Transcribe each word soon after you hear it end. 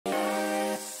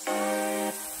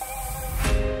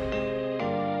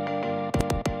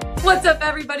What's up,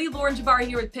 everybody? Lauren Jabari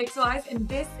here with Pickswise, and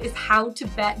this is How to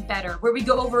Bet Better, where we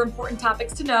go over important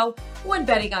topics to know when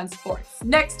betting on sports.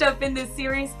 Next up in this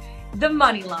series, the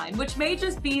money line, which may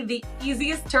just be the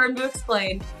easiest term to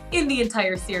explain in the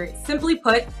entire series. Simply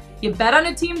put, you bet on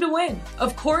a team to win.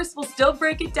 Of course, we'll still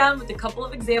break it down with a couple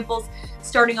of examples,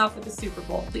 starting off with the Super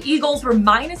Bowl. The Eagles were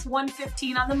minus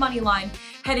 115 on the money line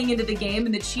heading into the game,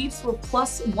 and the Chiefs were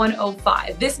plus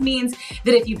 105. This means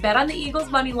that if you bet on the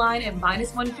Eagles money line at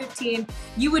minus 115,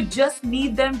 you would just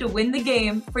need them to win the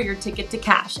game for your ticket to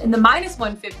cash. And the minus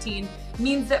 115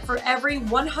 means that for every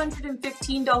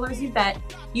 $115 you bet,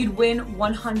 you'd win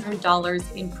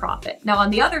 $100 in profit. Now, on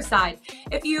the other side,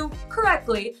 if you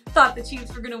correctly thought the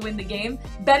Chiefs were going to win the game,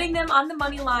 betting them on the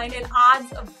money line at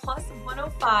odds of plus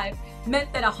 105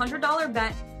 meant that a $100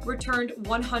 bet returned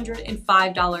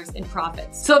 $105 in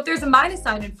profits. So if there's a minus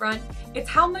sign in front, it's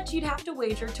how much you'd have to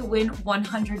wager to win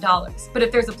 $100. But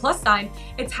if there's a plus sign,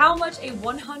 it's how much a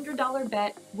 $100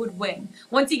 bet would win.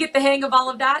 Once you get the hang of all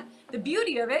of that, the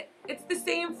beauty of it, it's the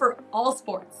same for all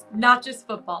sports, not just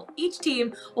football. Each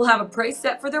team will have a price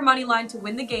set for their money line to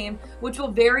win the game, which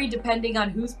will vary depending on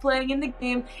who's playing in the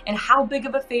game and how big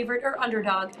of a favorite or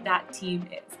underdog that team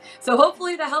is. So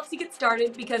hopefully that helps you get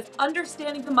started, because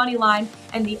understanding the money line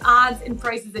and the odds and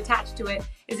prices attached to it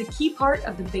is a key part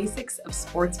of the basics of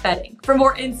sports betting. For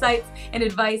more insights and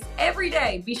advice every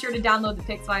day, be sure to download the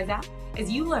Pickswise app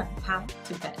as you learn how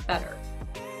to bet better.